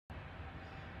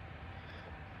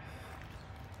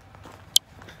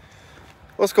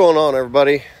What's going on,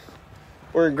 everybody?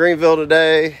 We're in Greenville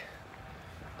today,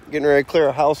 getting ready to clear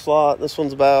a house lot. This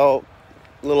one's about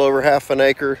a little over half an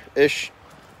acre-ish.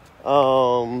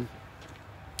 And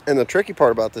the tricky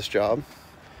part about this job,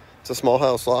 it's a small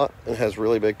house lot and it has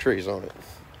really big trees on it.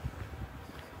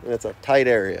 And it's a tight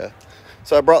area.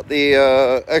 So I brought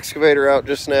the excavator out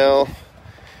just now.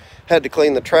 Had to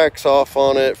clean the tracks off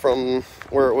on it from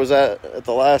where it was at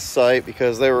the last site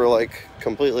because they were like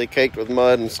completely caked with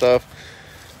mud and stuff.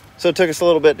 So it took us a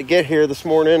little bit to get here this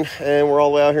morning, and we're all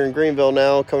the way out here in Greenville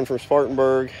now, coming from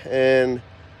Spartanburg. And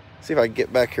see if I can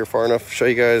get back here far enough to show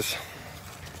you guys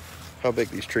how big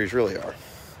these trees really are.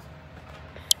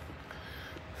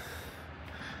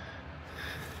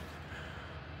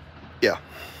 Yeah.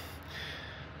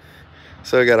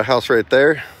 So I got a house right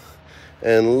there,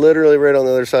 and literally right on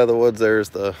the other side of the woods there's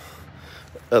the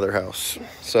other house.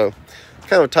 So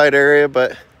kind of a tight area,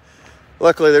 but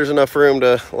luckily there's enough room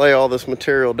to lay all this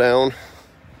material down,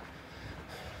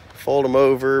 fold them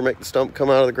over, make the stump come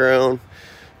out of the ground.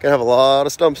 Gonna have a lot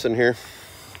of stumps in here.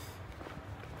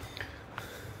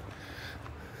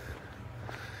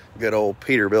 Good old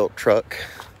Peterbilt truck.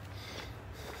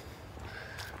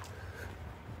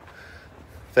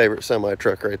 Favorite semi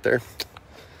truck right there.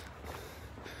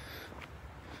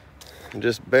 And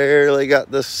just barely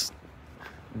got this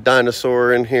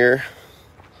dinosaur in here.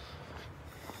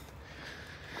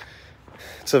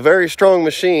 It's a very strong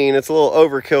machine. It's a little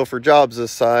overkill for jobs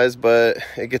this size, but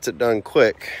it gets it done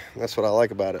quick. That's what I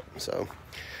like about it. So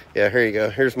yeah, here you go.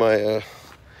 Here's my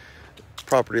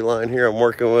property line here I'm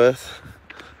working with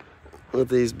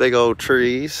these big old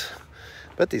trees.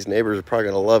 Bet these neighbors are probably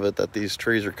gonna love it that these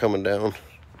trees are coming down.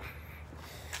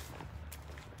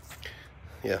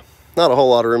 Yeah, not a whole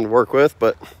lot of room to work with,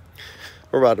 but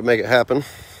we're about to make it happen.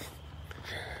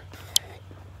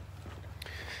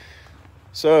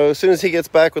 So as soon as he gets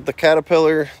back with the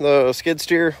Caterpillar, the skid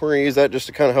steer, we're gonna use that just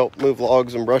to kind of help move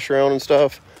logs and brush around and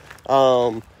stuff.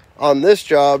 On this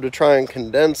job, to try and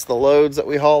condense the loads that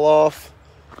we haul off,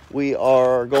 we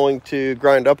are going to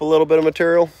grind up a little bit of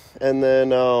material, and then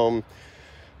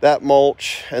that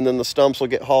mulch, and then the stumps will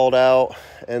get hauled out,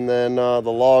 and then the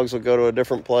logs will go to a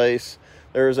different place.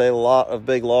 There's a lot of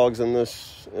big logs in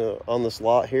this on this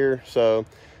lot here. So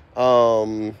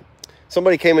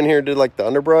somebody came in here and did like the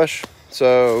underbrush.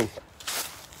 So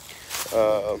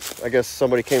I guess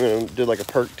somebody came in and did like a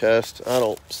perk test. I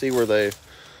don't see where they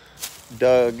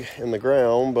dug in the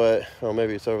ground, but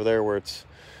maybe it's over there where it's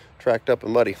tracked up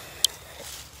and muddy.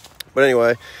 But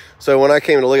anyway, so when I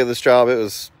came to look at this job, it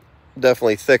was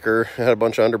definitely thicker. It had a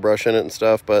bunch of underbrush in it and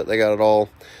stuff, but they got it all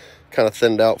kind of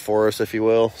thinned out for us, if you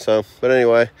will. So, but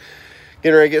anyway,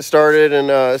 getting ready to get started, and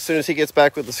as soon as he gets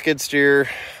back with the skid steer,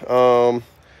 I'll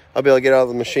be able to get out of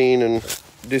the machine and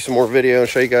do some more video and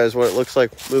show you guys what it looks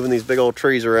like moving these big old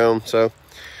trees around. So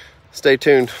stay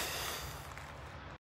tuned.